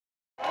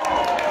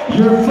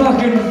You're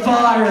fucking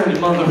fired,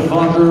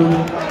 motherfucker.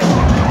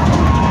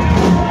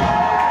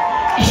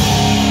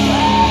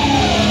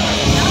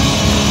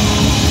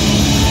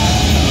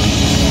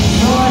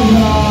 Sorry,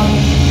 dog.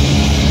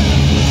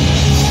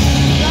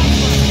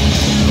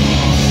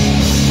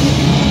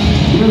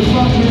 You're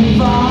fucking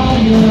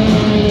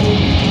fired.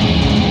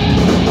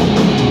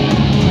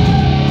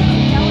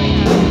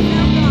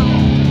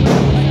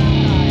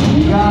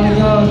 You gotta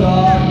go,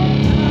 dog.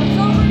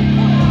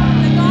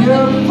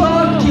 You're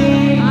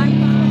fucking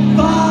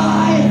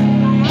fired.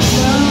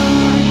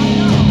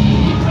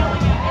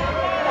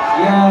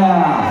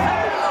 Yeah.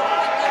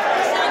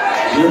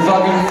 You're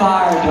fucking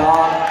fired,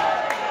 dog.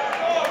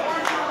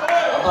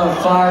 I'm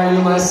gonna fire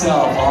you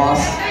myself,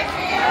 boss.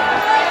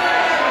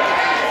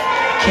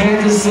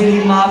 Kansas City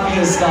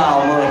Mafia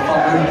style,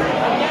 motherfucker.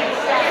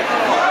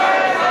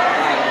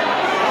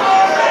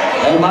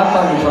 That ain't my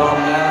fucking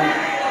problem, man.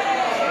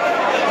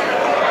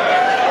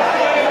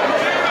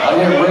 I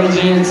get Rage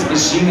Against the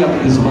Machine up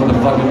with this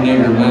motherfucking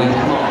nigger, man.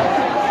 Come on.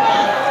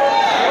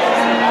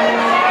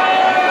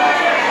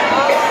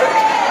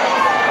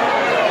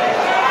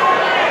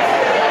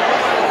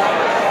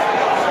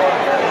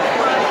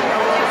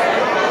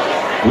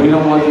 We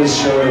don't want this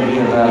show to be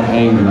about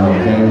anger,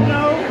 okay?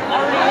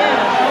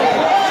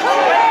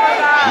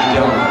 We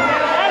don't.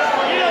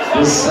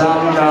 This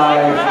sound guy,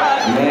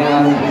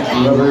 man,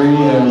 whoever he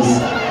is,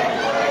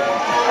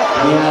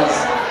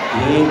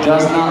 he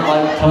does not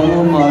like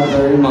Puddle of Mud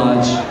very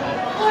much,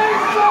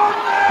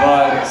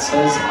 but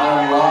since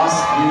I lost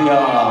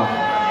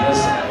this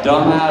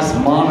dumbass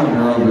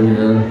monitor over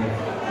here,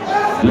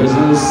 there's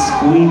no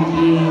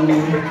squeaking,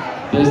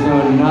 there's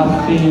no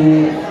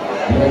nothing.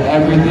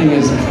 Everything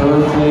is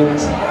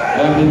perfect.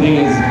 Everything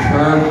is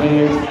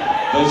perfect.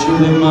 But you're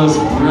the most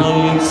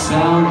brilliant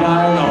sound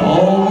guy in the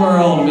whole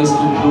world,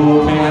 Mr.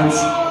 Cool Pants.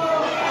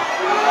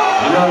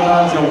 You're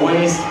about to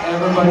waste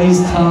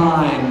everybody's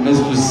time,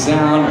 Mr.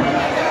 Sound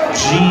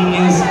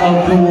Genius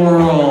of the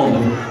world.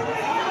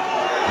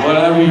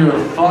 Whatever your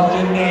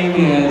fucking name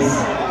is,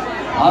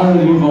 I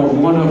don't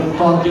even want to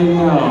fucking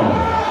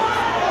know.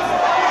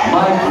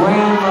 My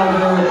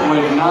grandmother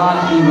would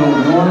not even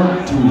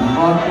want to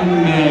fucking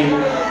make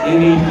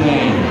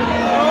anything.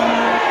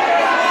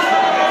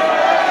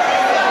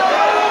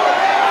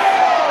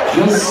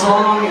 This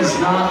song is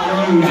not for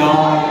you,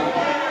 dog.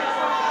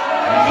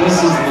 This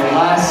is the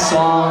last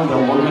song that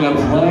we're gonna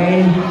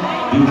play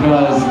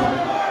because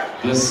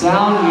the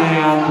sound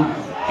man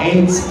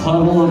hates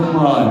Puddle of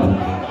Mud.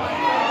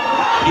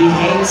 He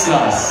hates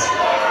us.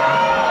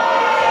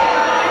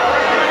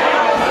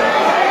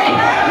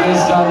 He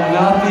has done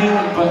nothing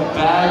but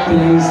bad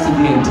things to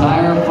the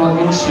entire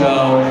fucking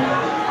show,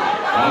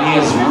 and he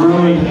has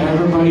ruined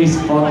everybody's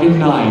fucking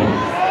night.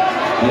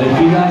 And if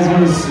you guys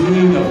want to see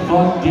who the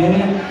fuck did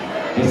it,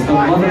 it's the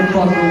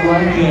motherfucker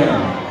right there.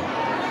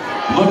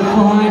 Look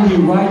behind you,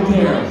 right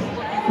there.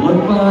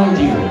 Look behind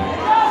you.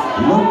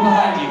 Look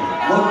behind you.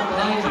 Look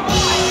behind you.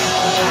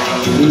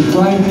 He's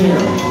right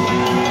there.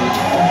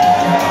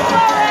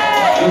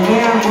 The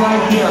man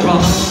right there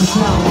behind the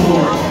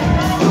soundboard.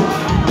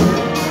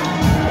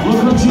 Look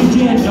what you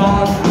did,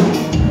 dog.